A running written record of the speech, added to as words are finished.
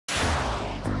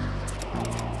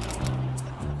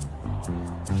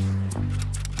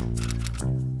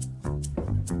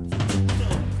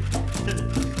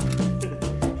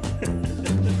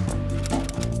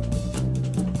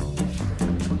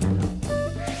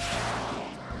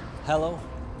Hello,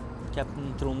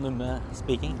 Captain Trond Numme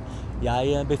speaking.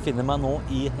 Jeg befinner meg nå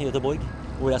i Göteborg,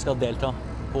 hvor jeg skal delta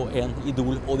på en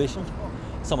Idol-audition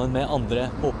sammen med andre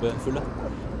håpefulle.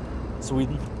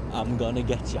 Sweden, I'm gonna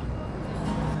get ya.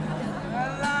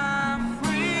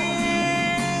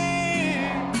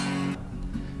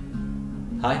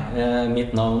 Hei,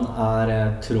 mitt navn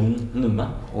Trond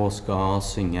Numme og skal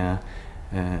synge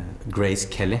Grace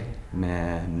Kelly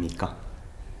med Mika.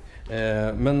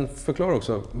 Men förklara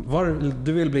också,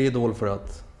 du vill bli idol för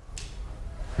att?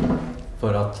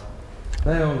 För att?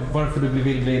 Nej, varför du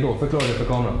vill bli idol? Förklara det för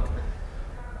kameran.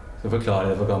 Ska jag förklara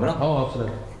det för kameran? Ja,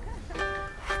 absolut.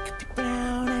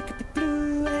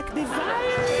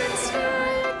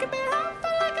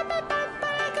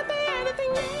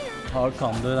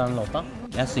 Kan du den låta?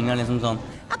 Jeg synger liksom sånn.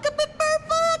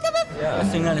 Jeg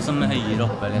synger liksom høyere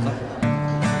oppe, liksom.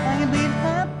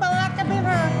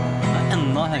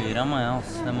 Enda høyere må jeg,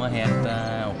 altså. Jeg må helt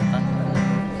opp der.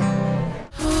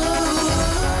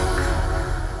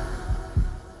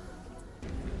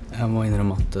 Jeg må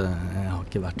innrømme at jeg har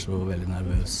ikke vært så veldig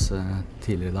nervøs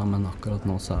tidligere da, men akkurat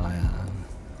nå så er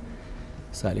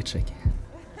jeg litt shaky.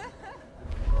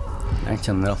 Jeg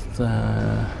kjenner at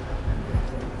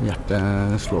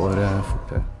hjertet slår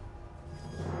fortere.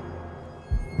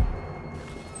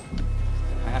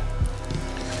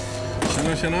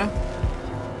 Tjena.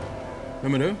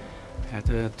 Vem är du? Jag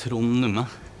heter Trond Numme.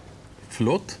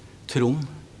 Förlåt? Trond.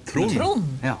 Trond?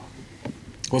 Ja.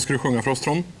 Vad ska du sjunga för oss,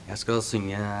 Trond? Jag ska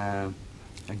synga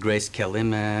Grace Kelly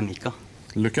med Mika.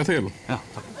 Lycka till. Ja,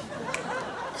 tack.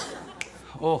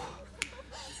 Oh.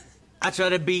 I try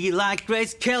to be like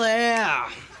Grace Kelly.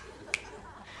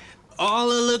 All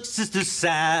the looks is too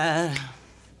sad.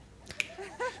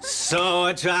 So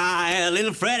I try a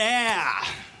little Freddie.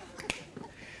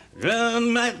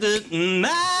 Run like the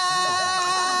man.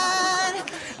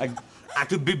 I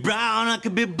could be brown, I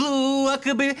could be blue, I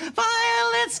could be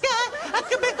violet sky, I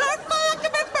could be purple, I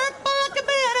could be purple, I could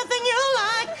be anything you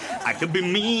like. I could be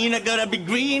mean, I gotta be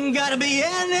green, gotta be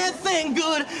anything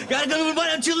good. Gotta go, why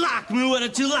don't you like me, why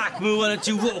don't you like me, why don't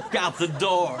you walk out the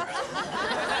door?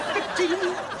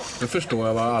 Nu förstår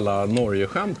jag var alla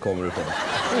Norge-skämt kommer ifrån.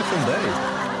 Det är från dig.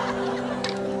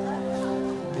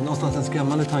 Det är någonstans en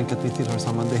skrämmande tanke att vi tillhör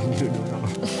samma dängdjur.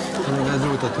 Men det är väldigt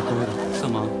roligt att du kommer.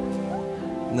 Samma.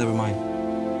 Never mind.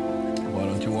 Why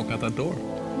don't you walk out that door?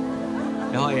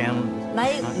 Jag har en.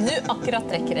 Nej, nu akkurat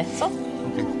räcker det. Så.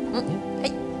 Okej.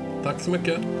 Hej. Tack så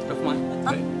mycket. Tack för mig.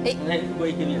 Ja, hej. Nej, du går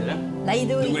inte vidare. Nej,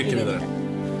 du går inte vidare.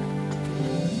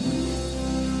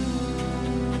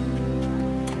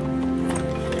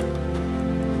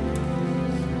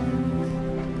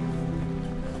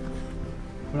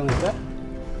 Hvordan gikk det?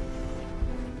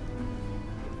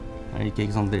 Det gikk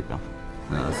ikke sånn dritbra.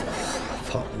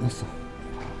 Faen, altså.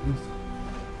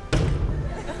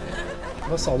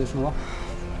 Hva sa du for noe da?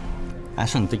 Jeg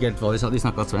skjønte ikke helt hva de sa. De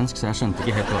snakket svensk, så jeg skjønte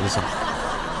ikke helt hva de sa.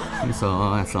 De sa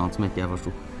et eller annet som ikke jeg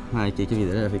forstod. Jeg gikk ikke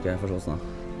videre, det fikk jeg forståelsen av.